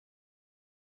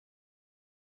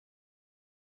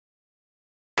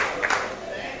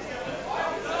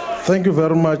Thank you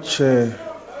very much,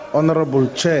 Honorable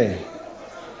Chair.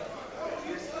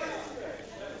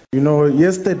 You know,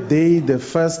 yesterday, the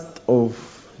 1st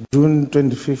of June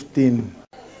 2015,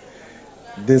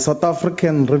 the South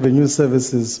African Revenue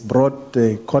Services brought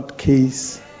a court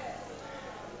case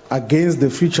against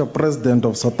the future president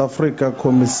of South Africa,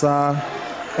 Commissar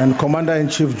and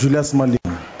Commander-in-Chief Julius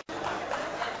Malema.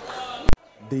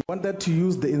 They wanted to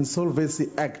use the Insolvency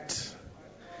Act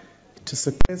to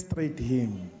sequestrate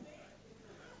him.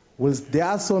 Whilst there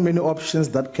are so many options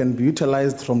that can be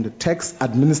utilized from the Tax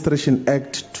Administration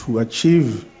Act to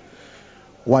achieve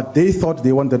what they thought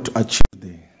they wanted to achieve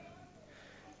there.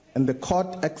 And the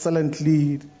court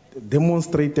excellently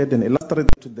demonstrated and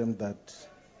illustrated to them that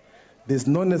there's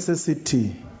no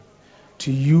necessity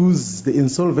to use the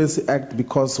Insolvency Act,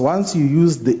 because once you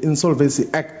use the Insolvency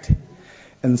Act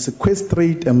and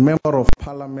sequestrate a member of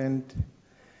parliament,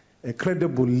 a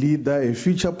credible leader, a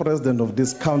future president of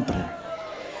this country,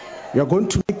 you are going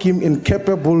to make him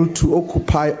incapable to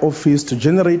occupy office, to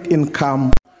generate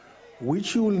income,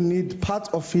 which you will need part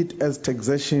of it as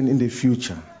taxation in the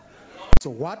future.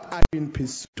 So what are you in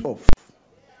pursuit of?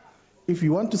 If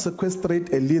you want to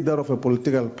sequestrate a leader of a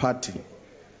political party,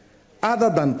 other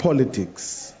than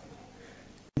politics,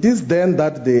 it is then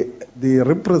that the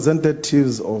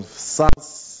representatives of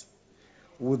SARS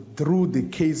withdrew the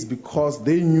case because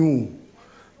they knew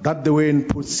that they were in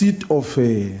pursuit of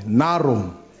a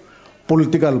narrow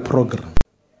political program.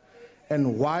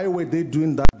 And why were they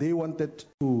doing that? They wanted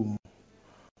to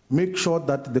make sure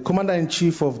that the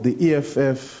Commander-in-Chief of the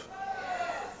EFF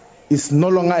is no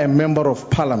longer a member of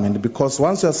parliament, because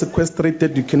once you are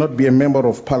sequestrated, you cannot be a member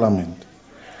of parliament.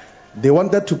 They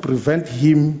wanted to prevent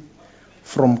him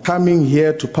from coming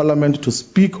here to parliament to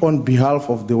speak on behalf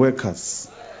of the workers.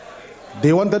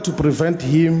 They wanted to prevent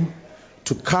him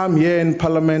to come here in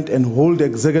parliament and hold the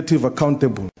executive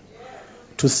accountable,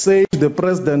 to say to the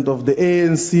president of the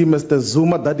ANC, Mr.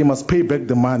 Zuma, that he must pay back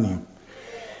the money.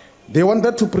 They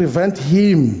wanted to prevent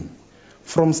him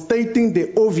from stating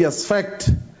the obvious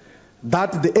fact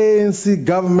that the ANC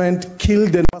government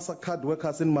killed and massacred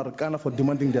workers in Marikana for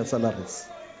demanding their salaries.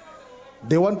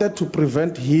 They wanted to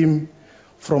prevent him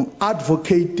from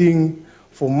advocating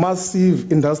for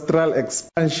massive industrial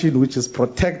expansion, which is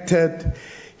protected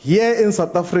here in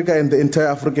South Africa and the entire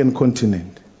African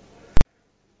continent.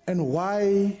 And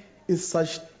why is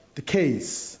such the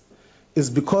case? Is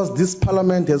because this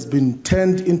parliament has been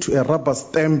turned into a rubber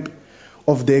stamp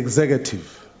of the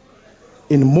executive.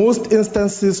 In most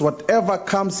instances, whatever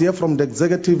comes here from the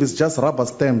executive is just rubber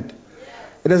stamped.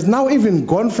 It has now even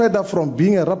gone further from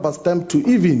being a rubber stamp to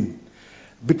even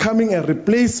becoming a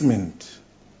replacement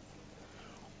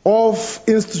of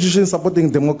institutions supporting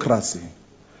democracy.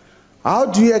 How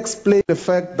do you explain the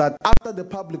fact that after the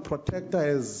public protector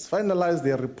has finalized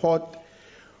their report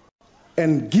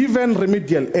and given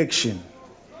remedial action,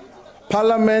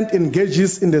 Parliament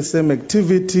engages in the same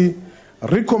activity,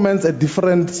 recommends a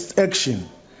different action,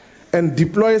 and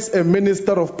deploys a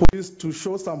minister of police to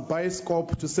show some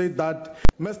bioscope to say that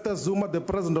Mr. Zuma, the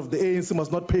president of the ANC,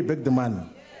 must not pay back the money?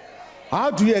 How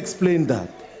do you explain that?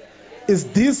 Is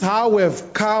this how we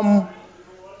have come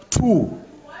to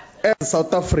as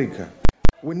South Africa?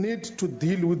 We need to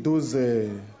deal with those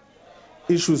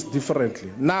issues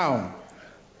differently. Now,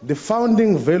 the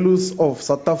founding values of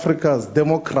South Africa's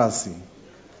democracy,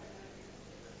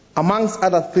 amongst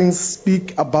other things,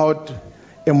 speak about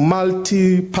a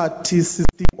multi-party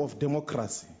system of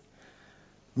democracy,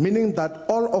 meaning that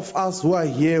all of us who are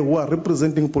here, who are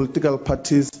representing political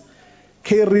parties,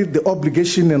 carry the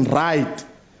obligation and right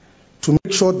to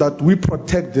make sure that we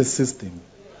protect this system,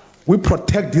 we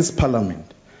protect this parliament.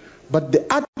 But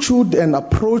the attitude and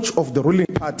approach of the ruling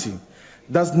party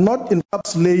does not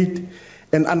encapsulate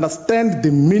and understand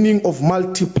the meaning of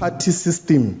multi-party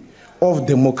system of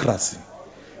democracy.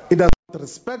 It does not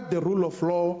respect the rule of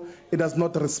law. It does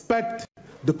not respect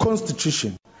the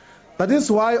constitution. That is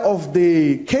why of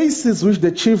the cases which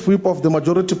the chief whip of the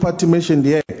majority party mentioned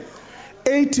here,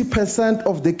 80%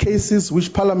 of the cases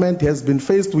which Parliament has been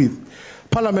faced with,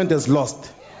 Parliament has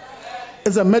lost.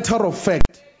 As a matter of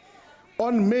fact,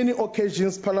 on many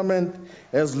occasions, Parliament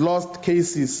has lost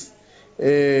cases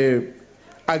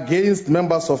against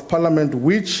members of Parliament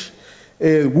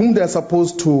whom they are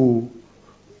supposed to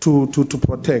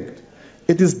protect.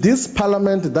 It is this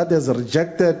Parliament that has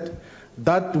rejected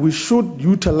that we should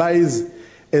utilize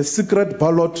a secret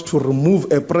ballot to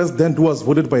remove a president who was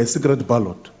voted by a secret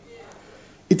ballot.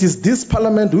 It is this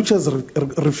Parliament which has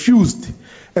refused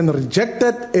and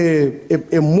rejected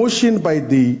a motion by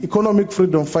the economic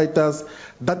freedom fighters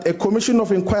that a commission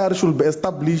of inquiry should be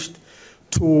established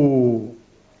to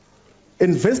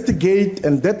investigate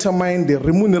and determine the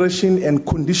remuneration and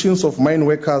conditions of mine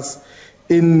workers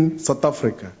in South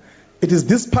Africa. It is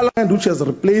this parliament which has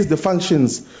replaced the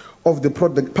functions of the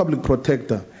public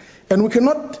protector. And we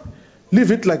cannot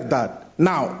leave it like that.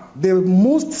 Now, the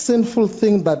most sinful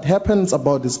thing that happens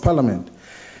about this parliament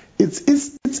is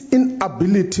its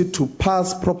inability to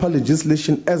pass proper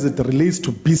legislation as it relates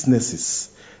to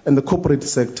businesses and the corporate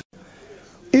sector.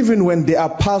 Even when they are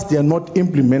passed, they are not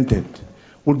implemented.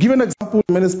 We'll give an example,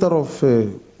 Minister of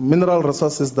Mineral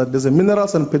Resources, that there's a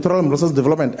Minerals and Petroleum Resources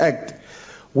Development Act,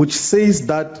 which says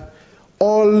that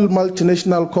all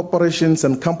multinational corporations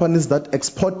and companies that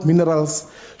export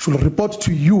minerals should report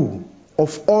to you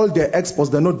of all their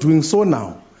exports. They're not doing so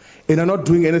now, and are not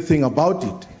doing anything about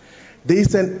it. There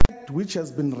is an act which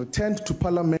has been returned to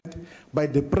Parliament by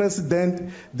the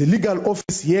President. The legal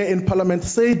office here in Parliament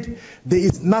said there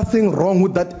is nothing wrong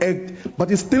with that act,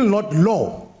 but it's still not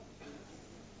law.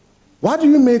 What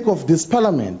do you make of this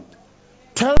Parliament?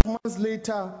 12 months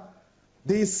later,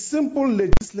 there is simple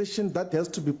legislation that has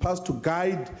to be passed to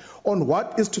guide on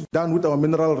what is to be done with our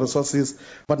mineral resources,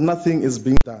 but nothing is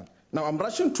being done. Now, I'm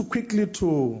rushing too quickly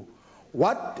to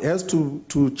what has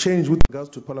to change with regards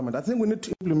to Parliament. I think we need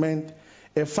to implement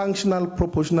a functional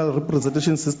proportional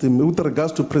representation system with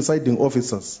regards to presiding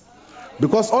officers.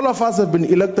 Because all of us have been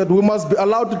elected, we must be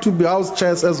allowed to be house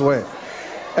chairs as well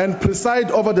and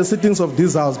preside over the sittings of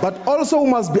this house. But also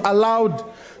we must be allowed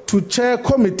to chair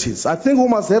committees. I think we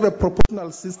must have a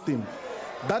proportional system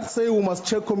that say we must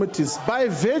chair committees. By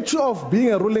virtue of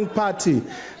being a ruling party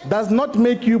does not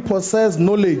make you possess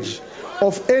knowledge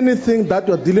of anything that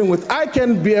you're dealing with. I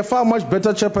can be a far much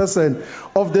better chairperson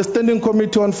of the Standing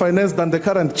Committee on Finance than the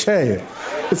current chair.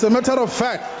 It's a matter of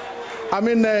fact. I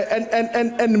mean,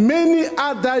 and many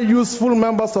other useful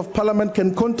members of Parliament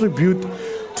can contribute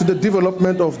to the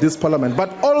development of this Parliament.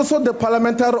 But also the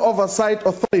Parliamentary Oversight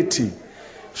Authority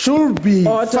should be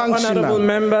functional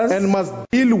and must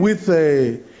deal with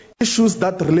issues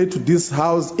that relate to this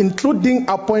house, including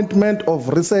appointment of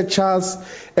researchers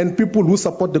and people who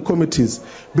support the committees.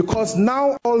 Because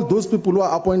now all those people who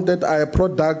are appointed are a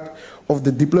product of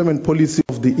the deployment policy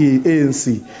of the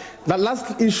ANC. The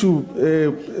last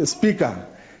issue, Speaker,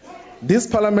 this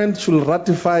Parliament should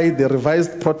ratify the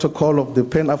revised protocol of the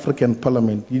Pan-African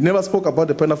Parliament. You never spoke about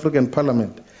the Pan-African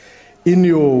Parliament in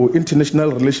your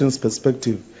international relations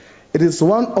perspective. It is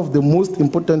one of the most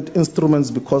important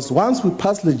instruments because once we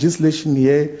pass legislation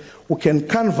here, we can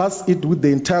canvass it with the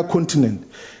entire continent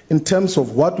in terms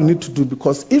of what we need to do.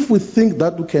 Because if we think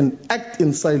that we can act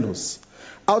in silos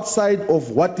outside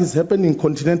of what is happening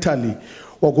continentally,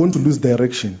 we're going to lose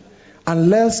direction.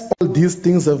 Unless all these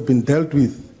things have been dealt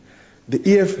with,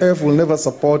 the EFF will never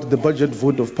support the budget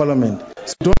vote of Parliament.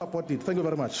 So don't support it. Thank you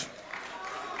very much.